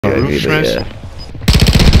Roof, yeah.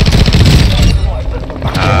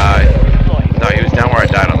 No, he was down where I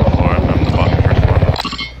died on the floor. I'm the first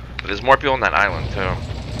floor. But there's more people on that island too.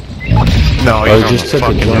 No, he's on the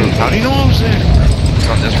fucking roof. How do you know I was there? He's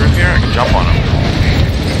on this roof here. I can jump on him.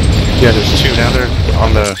 Yeah, there's two. Now they're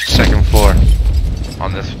on the second floor.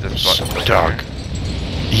 On this dog.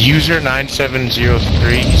 User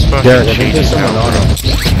 9703. He's fucking Derek, I think shady there's as someone on hell.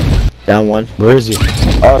 him. Down one. Where is he?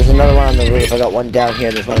 Oh, there's another one on the roof. I got one down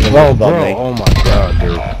here. There's one on the roof Oh, above bro. me. Oh my god,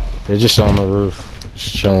 dude. They're just on the roof.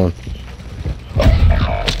 Just chilling.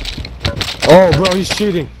 Oh, bro, he's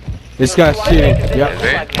cheating. This guy's cheating.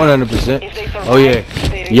 Yep. 100%. Oh, yeah.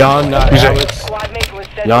 Y'all not Alex.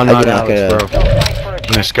 Y'all not Alex, bro.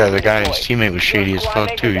 And this guy, the guy, his teammate was shady as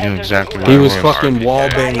fuck too. He knew exactly where He I was fucking wall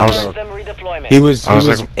banging, bro. He was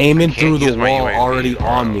like, aiming through the wall already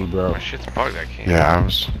on me, bro. My shit's bugged. I can't. Yeah, I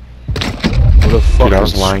was. What a fucking Dude, I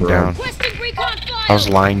was lying scrub. down. I was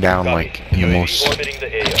lying down like in the most,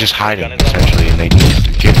 just hiding essentially, and they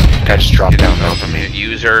guy just dropped down over me.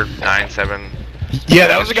 User 97. Yeah,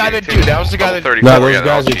 that was the guy that dude. That was the guy that. 34, No, those yeah,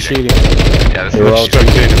 guys are cheating. Yeah, this They're all is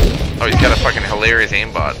cheating. Oh, he's got a fucking hilarious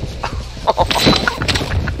aimbot.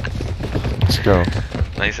 Let's go.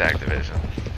 Nice activation.